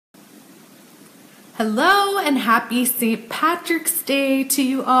Hello and happy St. Patrick's Day to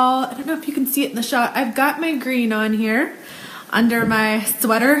you all. I don't know if you can see it in the shot. I've got my green on here under my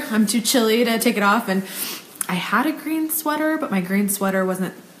sweater. I'm too chilly to take it off, and I had a green sweater, but my green sweater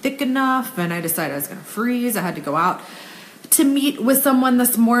wasn't thick enough, and I decided I was going to freeze. I had to go out to meet with someone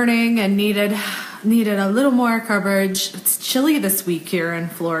this morning and needed a little more coverage. It's chilly this week here in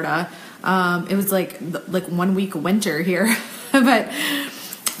Florida. It was like 1 week of winter here, but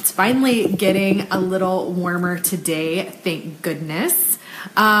it's finally getting a little warmer today, thank goodness.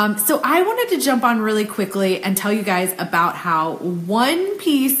 So I wanted to jump on really quickly and tell you guys about how one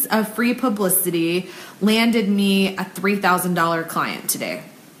piece of free publicity landed me a $3,000 client today.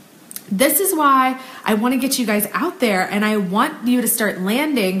 This is why I want to get you guys out there, and I want you to start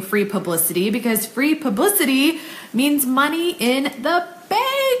landing free publicity, because free publicity means money in the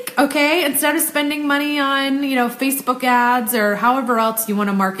bank, okay? Instead of spending money on, Facebook ads or however else you want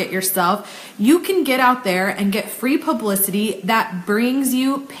to market yourself, you can get out there and get free publicity that brings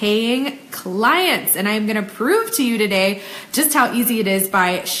you paying clients. And I'm going to prove to you today just how easy it is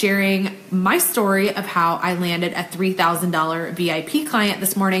by sharing my story of how I landed a $3,000 VIP client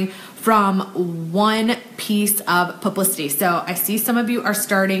this morning from one piece of publicity. So I see some of you are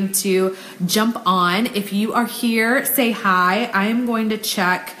starting to jump on. If you are here, say hi. I am going to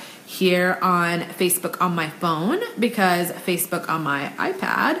check here on Facebook on my phone, because Facebook on my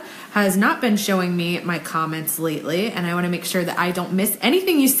iPad has not been showing me my comments lately, and I want to make sure that I don't miss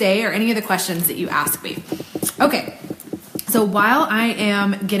anything you say or any of the questions that you ask me. Okay, so while I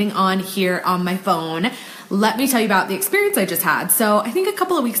am getting on here on my phone, let me tell you about the experience I just had. So I think a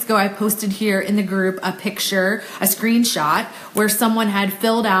couple of weeks ago, I posted here in the group a picture, a screenshot, where someone had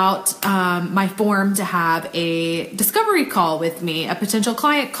filled out my form to have a discovery call with me, a potential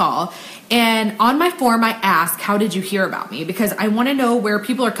client call. And on my form, I ask, how did you hear about me? Because I want to know where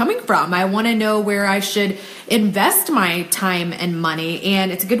people are coming from. I want to know where I should invest my time and money.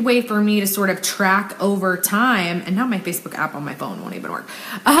 And it's a good way for me to sort of track over time. And now my Facebook app on my phone won't even work.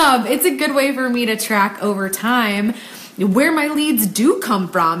 It's a good way for me to track over time where my leads do come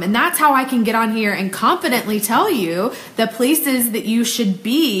from. And that's how I can get on here and confidently tell you the places that you should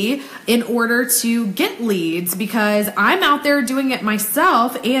be in order to get leads, because I'm out there doing it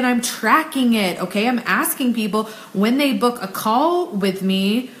myself and I'm tracking it. Okay. I'm asking people when they book a call with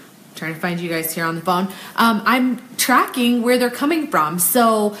me. Trying to find you guys here on the phone. I'm tracking where they're coming from.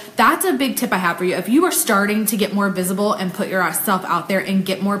 So that's a big tip I have for you. If you are starting to get more visible and put yourself out there and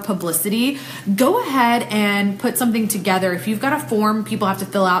get more publicity, go ahead and put something together. If you've got a form people have to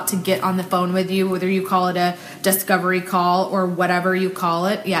fill out to get on the phone with you, whether you call it a discovery call or whatever you call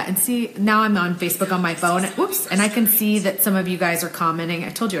it. Yeah, and see, now I'm on Facebook on my phone. Whoops, and I can see that some of you guys are commenting. I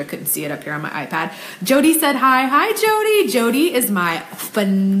told you I couldn't see it up here on my iPad. Jody said hi. Hi, Jody. Jody is my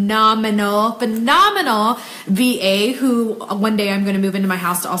phenomenal VA who one day I'm going to move into my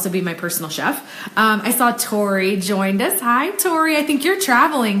house to also be my personal chef. I saw Tori joined us. Hi, Tori. I think you're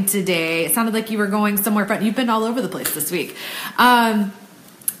traveling today. It sounded like you were going somewhere fun. You've been all over the place this week.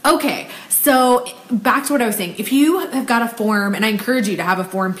 Okay. So back to what I was saying. If you have got a form, and I encourage you to have a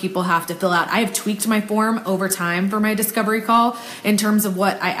form people have to fill out. I have tweaked my form over time for my discovery call in terms of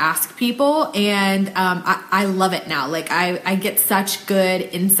what I ask people. And I love it now. Like I get such good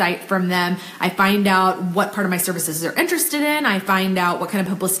insight from them. I find out what part of my services they're interested in. I find out what kind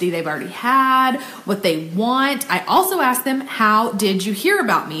of publicity they've already had, what they want. I also ask them, how did you hear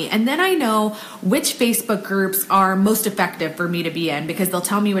about me? And then I know which Facebook groups are most effective for me to be in, because they'll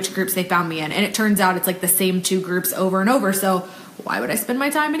tell me which groups they found me in. And it turns out it's like the same 2 groups over and over. So why would I spend my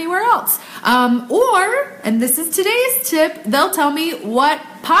time anywhere else? Or, and this is today's tip, they'll tell me what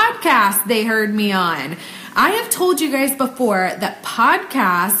podcast they heard me on. I have told you guys before that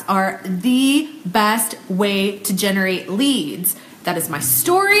podcasts are the best way to generate leads. That is my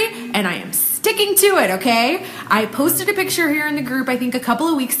story, and I am sticking to it, okay? I posted a picture here in the group, I think a couple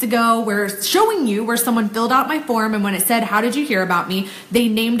of weeks ago, where showing you where someone filled out my form, and when it said, how did you hear about me? They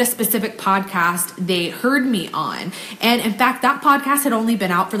named a specific podcast they heard me on. And in fact, that podcast had only been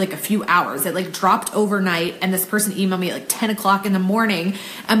out for like a few hours. It like dropped overnight, and this person emailed me at like 10 o'clock in the morning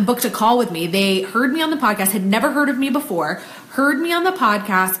and booked a call with me. They heard me on the podcast, had never heard of me before, heard me on the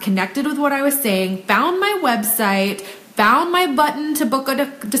podcast, connected with what I was saying, found my website, found my button to book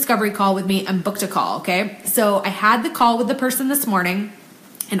a discovery call with me, and booked a call, okay? So I had the call with the person this morning,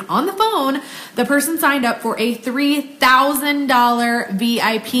 and on the phone, the person signed up for a $3,000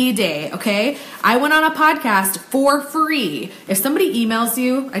 VIP day, okay? I went on a podcast for free. If somebody emails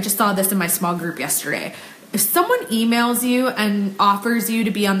you, I just saw this in my small group yesterday. If someone emails you and offers you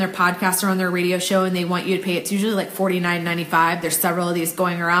to be on their podcast or on their radio show and they want you to pay, it's usually like $49.95. There's several of these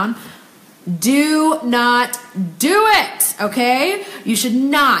going around. Do not do it, okay? You should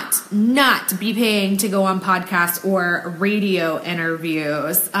not be paying to go on podcasts or radio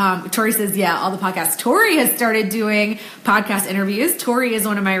interviews. Tori says, yeah, all the podcasts. Tori has started doing podcast interviews. Tori is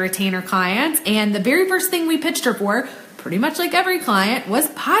one of my retainer clients, and the very first thing we pitched her for, pretty much like every client, was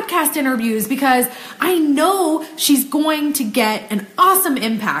podcast interviews, because I know she's going to get an awesome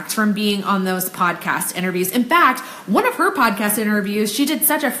impact from being on those podcast interviews. In fact, one of her podcast interviews, she did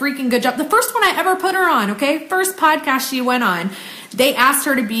such a freaking good job. The first one I ever put her on, okay? First podcast she went on, they asked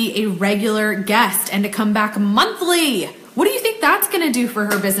her to be a regular guest and to come back monthly. What do you think that's going to do for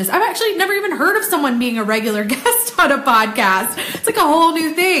her business? I've actually never even heard of someone being a regular guest on a podcast. It's like a whole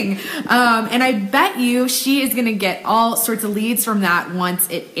new thing. And I bet you she is going to get all sorts of leads from that once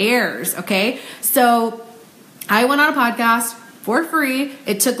it airs, okay? So I went on a podcast for free.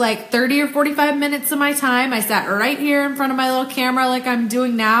 It took like 30 or 45 minutes of my time. I sat right here in front of my little camera like I'm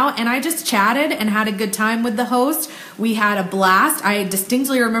doing now, and I just chatted and had a good time with the host. We had a blast. I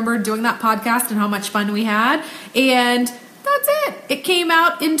distinctly remember doing that podcast and how much fun we had. And that's it. It came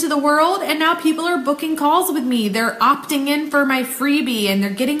out into the world, and now people are booking calls with me. They're opting in for my freebie, and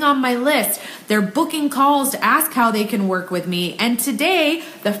they're getting on my list. They're booking calls to ask how they can work with me. And today,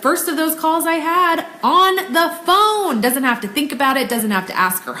 the first of those calls I had on the phone. Doesn't have to think about it. Doesn't have to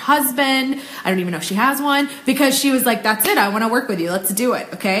ask her husband. I don't even know if she has one, because she was like, that's it. I want to work with you. Let's do it.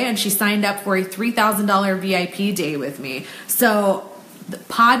 Okay. And she signed up for a $3,000 VIP day with me. So the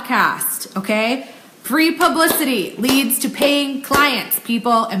podcast, okay? Free publicity leads to paying clients,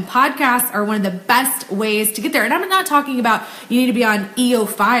 people, and podcasts are one of the best ways to get there. And I'm not talking about you need to be on EO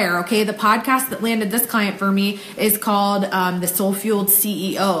Fire, okay? The podcast that landed this client for me is called The Soul Fueled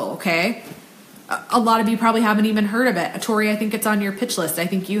CEO, okay? A lot of you probably haven't even heard of it. Tori, I think it's on your pitch list. I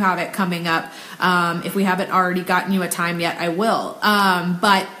think you have it coming up. If we haven't already gotten you a time yet, I will.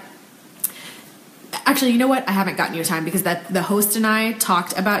 But actually, you know what? I haven't gotten you a time, because the host and I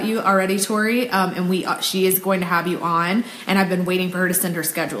talked about you already, Tori, and she is going to have you on, and I've been waiting for her to send her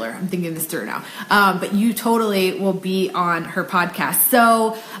scheduler. I'm thinking this through now. But you totally will be on her podcast.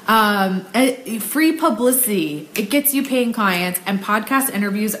 So free publicity, it gets you paying clients, and podcast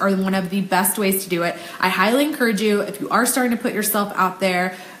interviews are one of the best ways to do it. I highly encourage you, if you are starting to put yourself out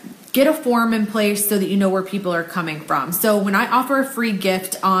there, get a form in place so that you know where people are coming from. So when I offer a free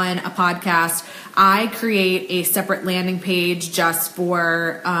gift on a podcast, I create a separate landing page just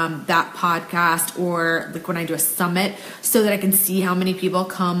for that podcast, or like when I do a summit, so that I can see how many people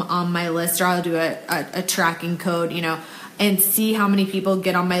come on my list, or I'll do a tracking code, and see how many people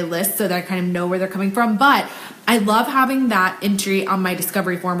get on my list so that I kind of know where they're coming from. But I love having that entry on my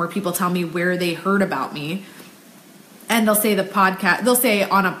discovery form where people tell me where they heard about me. And they'll say they'll say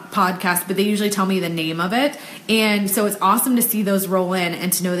on a podcast, but they usually tell me the name of it. And so it's awesome to see those roll in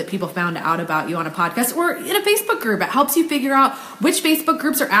and to know that people found out about you on a podcast or in a Facebook group. It helps you figure out which Facebook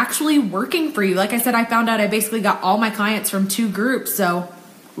groups are actually working for you. Like I said, I found out I basically got all my clients from 2 groups. So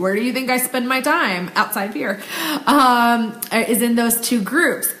where do you think I spend my time outside of here? Is in those 2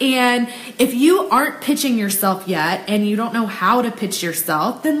 groups. And if you aren't pitching yourself yet and you don't know how to pitch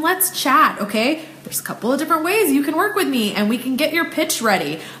yourself, then let's chat, okay? There's a couple of different ways you can work with me, and we can get your pitch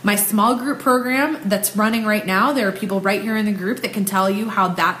ready. My small group program that's running right now, there are people right here in the group that can tell you how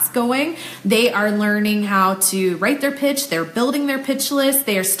that's going. They are learning how to write their pitch. They're building their pitch list.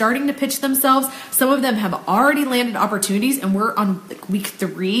 They are starting to pitch themselves. Some of them have already landed opportunities, and we're on week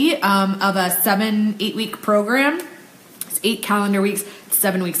 3 of a 7-8 week program. It's 8 calendar weeks.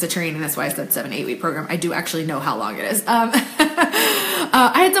 7 weeks of training. That's why I said 7-8 week program. I do actually know how long it is.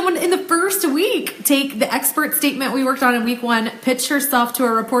 I had someone in the first week take the expert statement we worked on in week 1, pitch herself to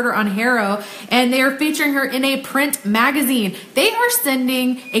a reporter on Harrow, and they are featuring her in a print magazine. They are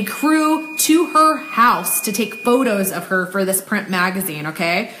sending a crew to her house to take photos of her for this print magazine,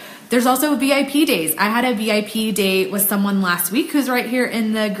 okay? There's also VIP days. I had a VIP day with someone last week who's right here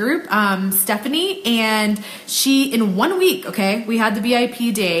in the group, Stephanie, and she, in 1 week, okay, we had the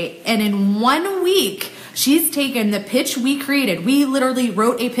VIP day, and in 1 week, she's taken the pitch we created. We literally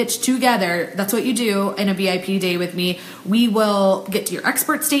wrote a pitch together. That's what you do in a VIP day with me. We will get to your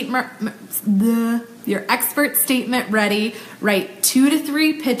expert statement ready, write 2 to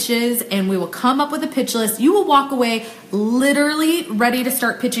 3 pitches, and we will come up with a pitch list. You will walk away literally ready to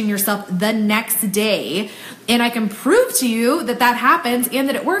start pitching yourself the next day. And I can prove to you that that happens and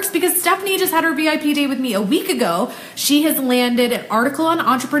that it works because Stephanie just had her VIP day with me a week ago. She has landed an article on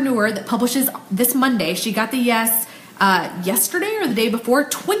Entrepreneur that publishes this Monday. She got the yes yesterday or the day before,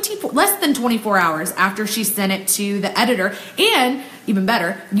 less than 24 hours after she sent it to the editor. And even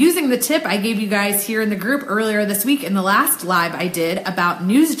better, using the tip I gave you guys here in the group earlier this week in the last live I did about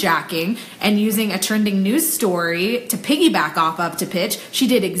newsjacking and using a trending news story to piggyback off of to pitch. She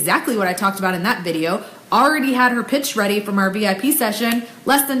did exactly what I talked about in that video. Already had her pitch ready from our VIP session.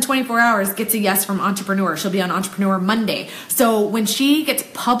 Less than 24 hours, gets a yes from Entrepreneur. She'll be on Entrepreneur Monday. So when she gets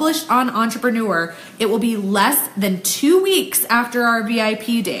published on Entrepreneur, it will be less than 2 weeks after our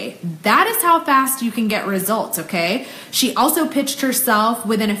VIP day. That is how fast you can get results, okay? She also pitched herself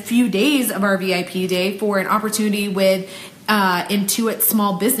within a few days of our VIP day for an opportunity with Intuit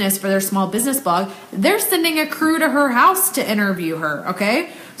Small Business for their small business blog. They're sending a crew to her house to interview her,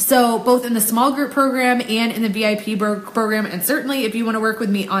 okay? So both in the small group program and in the VIP program, and certainly if you want to work with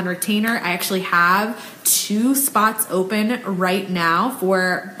me on retainer, I actually have 2 spots open right now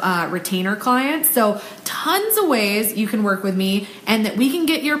for retainer clients. So tons of ways you can work with me and that we can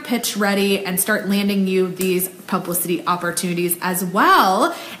get your pitch ready and start landing you these publicity opportunities as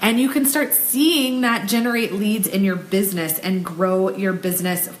well. And you can start seeing that generate leads in your business and grow your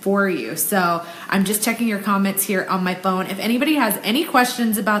business for you. So I'm just checking your comments here on my phone. If anybody has any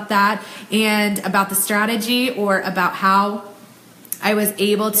questions about that and about the strategy or about how I was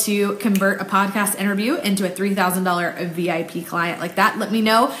able to convert a podcast interview into a $3,000 VIP client like that, let me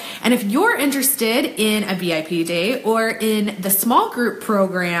know. And if you're interested in a VIP day or in the small group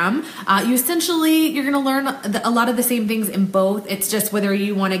program, you're going to learn a lot of the same things in both. It's just whether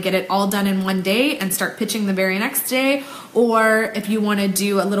you want to get it all done in one day and start pitching the very next day, or if you want to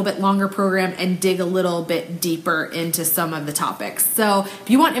do a little bit longer program and dig a little bit deeper into some of the topics. So if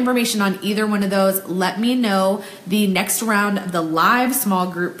you want information on either one of those, let me know. The next round of the live small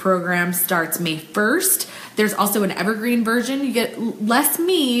group program starts May 1st. There's also an evergreen version. You get less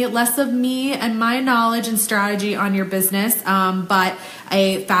of me and my knowledge and strategy on your business, but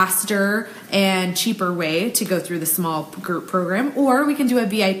a faster and cheaper way to go through the small group program. Or we can do a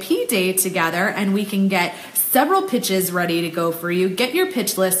VIP day together and we can get several pitches ready to go for you, get your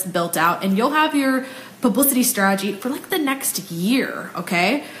pitch list built out, and you'll have your publicity strategy for like the next year,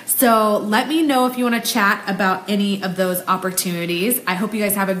 okay? So let me know if you want to chat about any of those opportunities. I hope you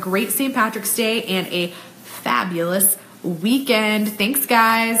guys have a great St. Patrick's Day and a fabulous weekend. Thanks,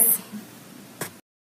 guys.